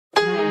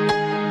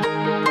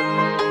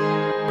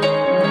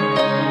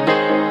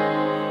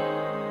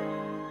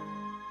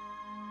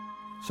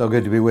So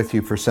good to be with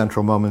you for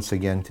Central Moments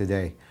again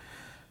today.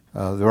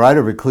 The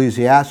writer of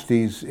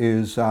Ecclesiastes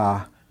is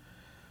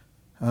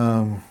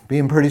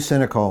being pretty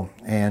cynical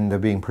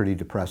and being pretty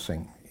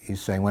depressing.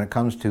 He's saying when it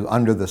comes to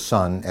under the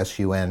sun,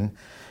 S-U-N,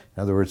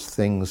 in other words,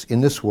 things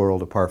in this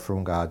world apart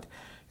from God,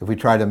 if we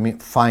try to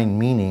find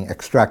meaning,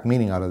 extract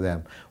meaning out of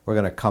them, we're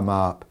going to come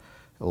up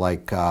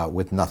like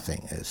with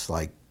nothing. It's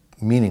like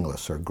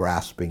meaningless or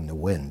grasping the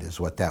wind is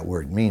what that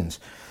word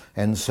means.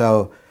 And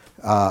so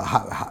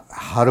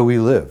how do we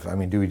live? I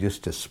mean, do we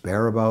just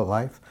despair about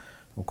life?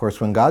 Of course,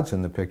 when God's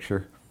in the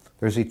picture,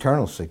 there's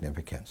eternal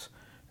significance.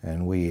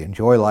 And we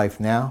enjoy life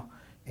now,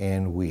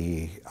 and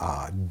we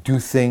do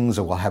things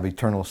that will have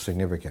eternal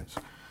significance.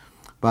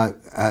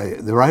 But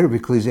the writer of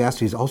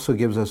Ecclesiastes also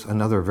gives us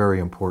another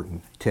very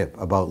important tip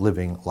about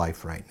living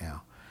life right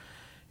now.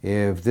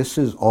 If this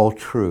is all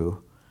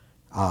true,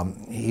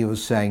 he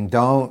was saying,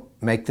 don't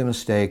make the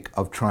mistake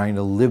of trying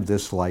to live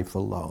this life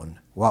alone.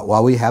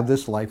 While we have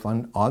this life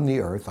on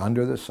the earth,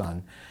 under the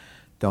sun,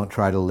 don't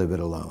try to live it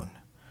alone.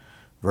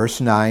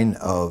 Verse 9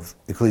 of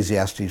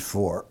Ecclesiastes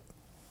 4,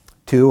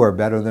 2 are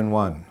better than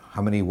one.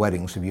 How many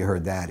weddings have you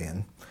heard that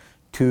in?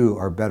 2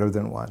 are better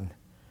than one,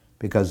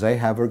 because they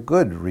have a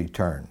good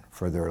return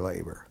for their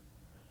labor.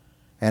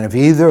 And if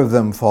either of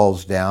them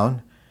falls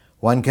down,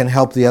 one can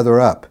help the other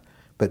up.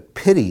 But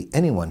pity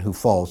anyone who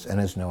falls and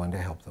has no one to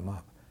help them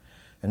up.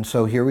 And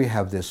so here we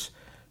have this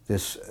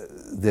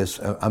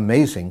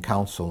amazing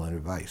counsel and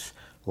advice.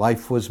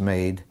 Life was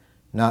made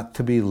not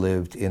to be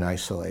lived in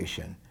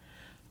isolation.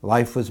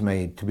 Life was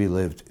made to be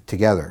lived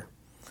together.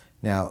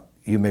 Now,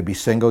 you may be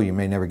single, you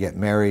may never get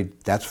married,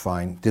 that's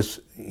fine.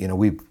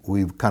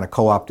 We've kind of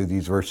co-opted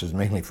these verses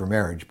mainly for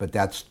marriage, but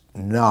that's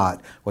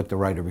not what the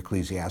writer of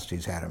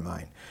Ecclesiastes had in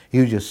mind. He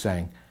was just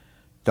saying,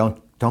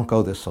 don't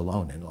go this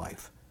alone in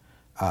life.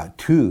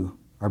 2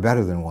 are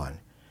better than one.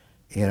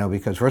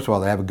 Because first of all,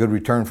 they have a good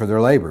return for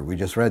their labor. We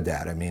just read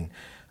that. I mean,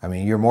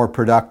 you're more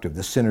productive.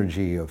 The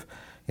synergy of,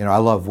 I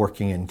love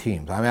working in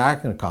teams. I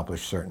can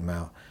accomplish a certain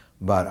amount,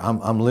 but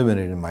I'm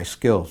limited in my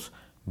skills.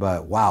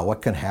 But wow,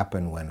 what can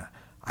happen when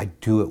I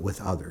do it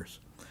with others?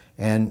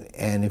 And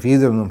if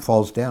either of them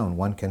falls down,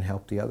 one can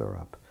help the other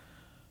up.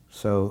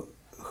 So,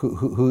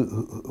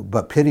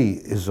 but pity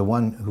is the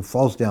one who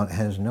falls down and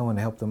has no one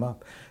to help them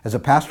up. As a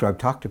pastor, I've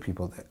talked to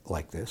people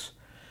like this.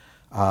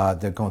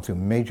 They're going through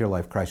major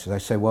life crisis. I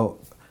say, well,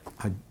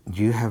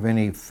 do you have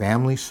any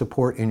family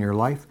support in your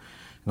life?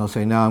 And they'll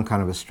say, no, I'm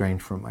kind of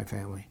estranged from my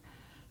family.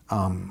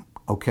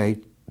 Okay,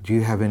 do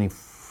you have any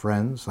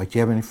friends? Like, do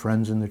you have any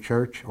friends in the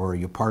church? Or are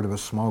you part of a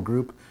small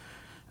group?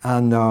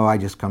 No, I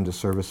just come to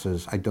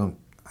services. I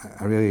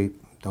really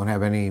don't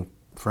have any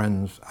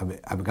friends.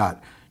 I've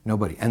got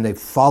nobody. And they've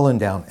fallen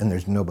down and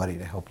there's nobody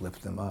to help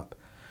lift them up.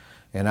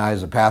 And I,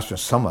 as a pastor,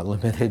 somewhat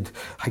limited.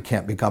 I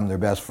can't become their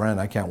best friend.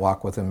 I can't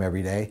walk with them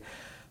every day.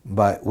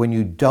 But when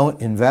you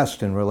don't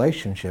invest in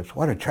relationships,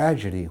 what a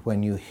tragedy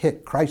when you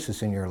hit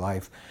crisis in your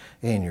life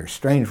and you're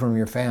estranged from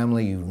your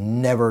family, you've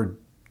never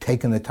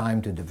taken the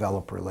time to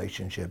develop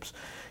relationships.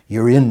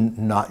 You're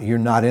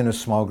not in a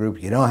small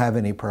group. You don't have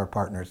any prayer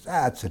partners.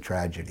 That's a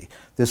tragedy.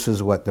 This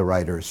is what the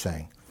writer is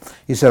saying.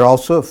 He said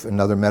also, if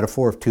another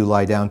metaphor, if 2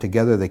 lie down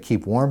together, they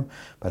keep warm.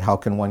 But how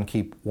can one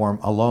keep warm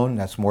alone?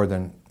 That's more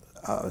than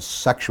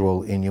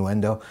sexual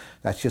innuendo.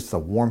 That's just the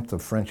warmth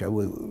of friendship.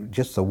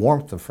 Just the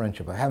warmth of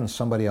friendship. Having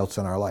somebody else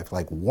in our life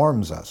like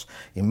warms us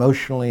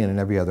emotionally and in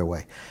every other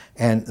way.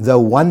 And though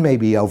one may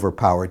be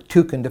overpowered,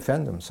 2 can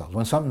defend themselves.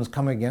 When something's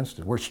coming against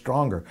it, we're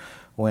stronger.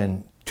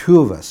 When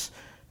 2 of us,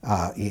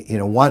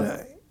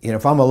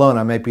 if I'm alone,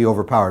 I might be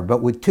overpowered.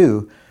 But with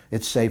 2,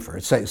 it's safer.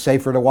 It's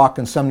safer to walk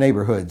in some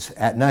neighborhoods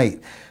at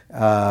night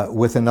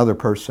with another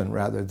person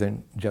rather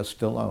than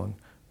just alone.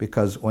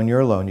 Because when you're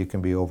alone, you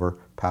can be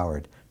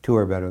overpowered. 2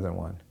 are better than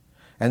one.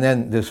 And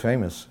then this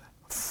famous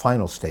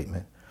final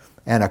statement,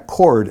 and a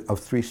cord of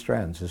 3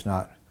 strands is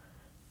not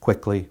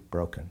quickly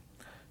broken.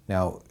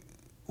 Now,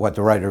 what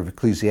the writer of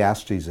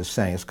Ecclesiastes is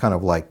saying is kind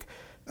of like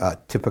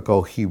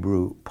typical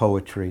Hebrew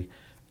poetry,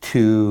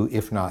 2,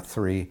 if not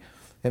 3.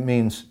 It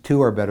means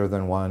 2 are better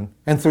than 1,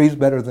 and 3 is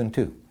better than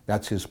 2.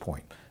 That's his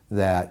point,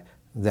 that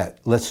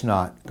let's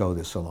not go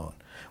this alone.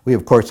 We,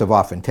 of course, have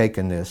often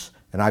taken this,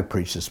 and I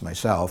preach this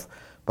myself,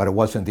 but it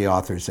wasn't the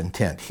author's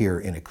intent here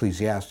in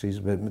Ecclesiastes.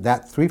 But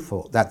that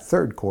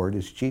third cord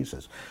is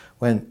Jesus.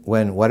 When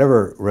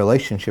whatever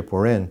relationship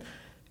we're in,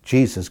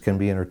 Jesus can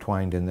be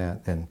intertwined in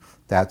that, then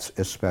that's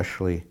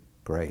especially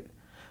great.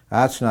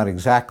 That's not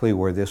exactly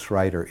where this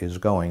writer is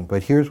going,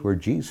 but here's where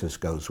Jesus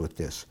goes with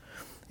this.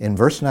 In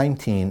verse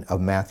 19 of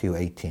Matthew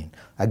 18,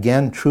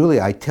 again, truly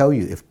I tell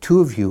you, if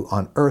 2 of you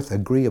on earth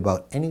agree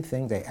about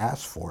anything they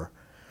ask for,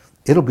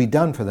 it'll be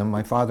done for them,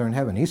 my Father in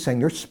heaven. He's saying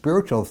there's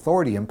spiritual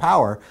authority and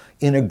power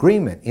in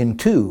agreement, in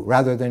 2,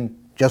 rather than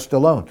just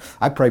alone.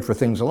 I pray for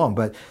things alone,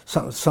 but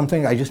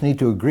something I just need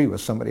to agree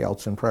with somebody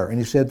else in prayer. And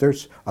he said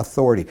there's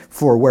authority.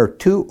 For where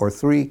 2 or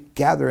 3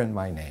 gather in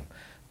my name,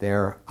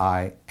 there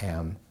I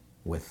am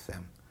with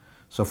them.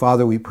 So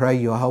Father, we pray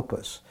you'll help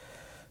us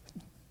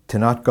to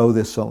not go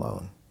this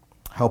alone.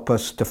 Help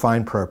us to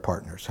find prayer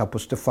partners. Help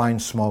us to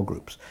find small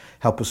groups.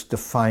 Help us to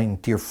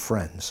find dear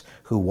friends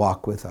who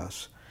walk with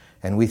us.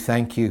 And we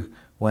thank you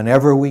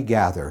whenever we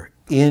gather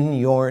in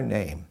your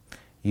name,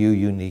 you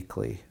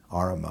uniquely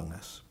are among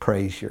us.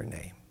 Praise your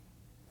name.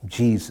 In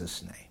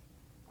Jesus' name.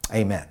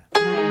 Amen.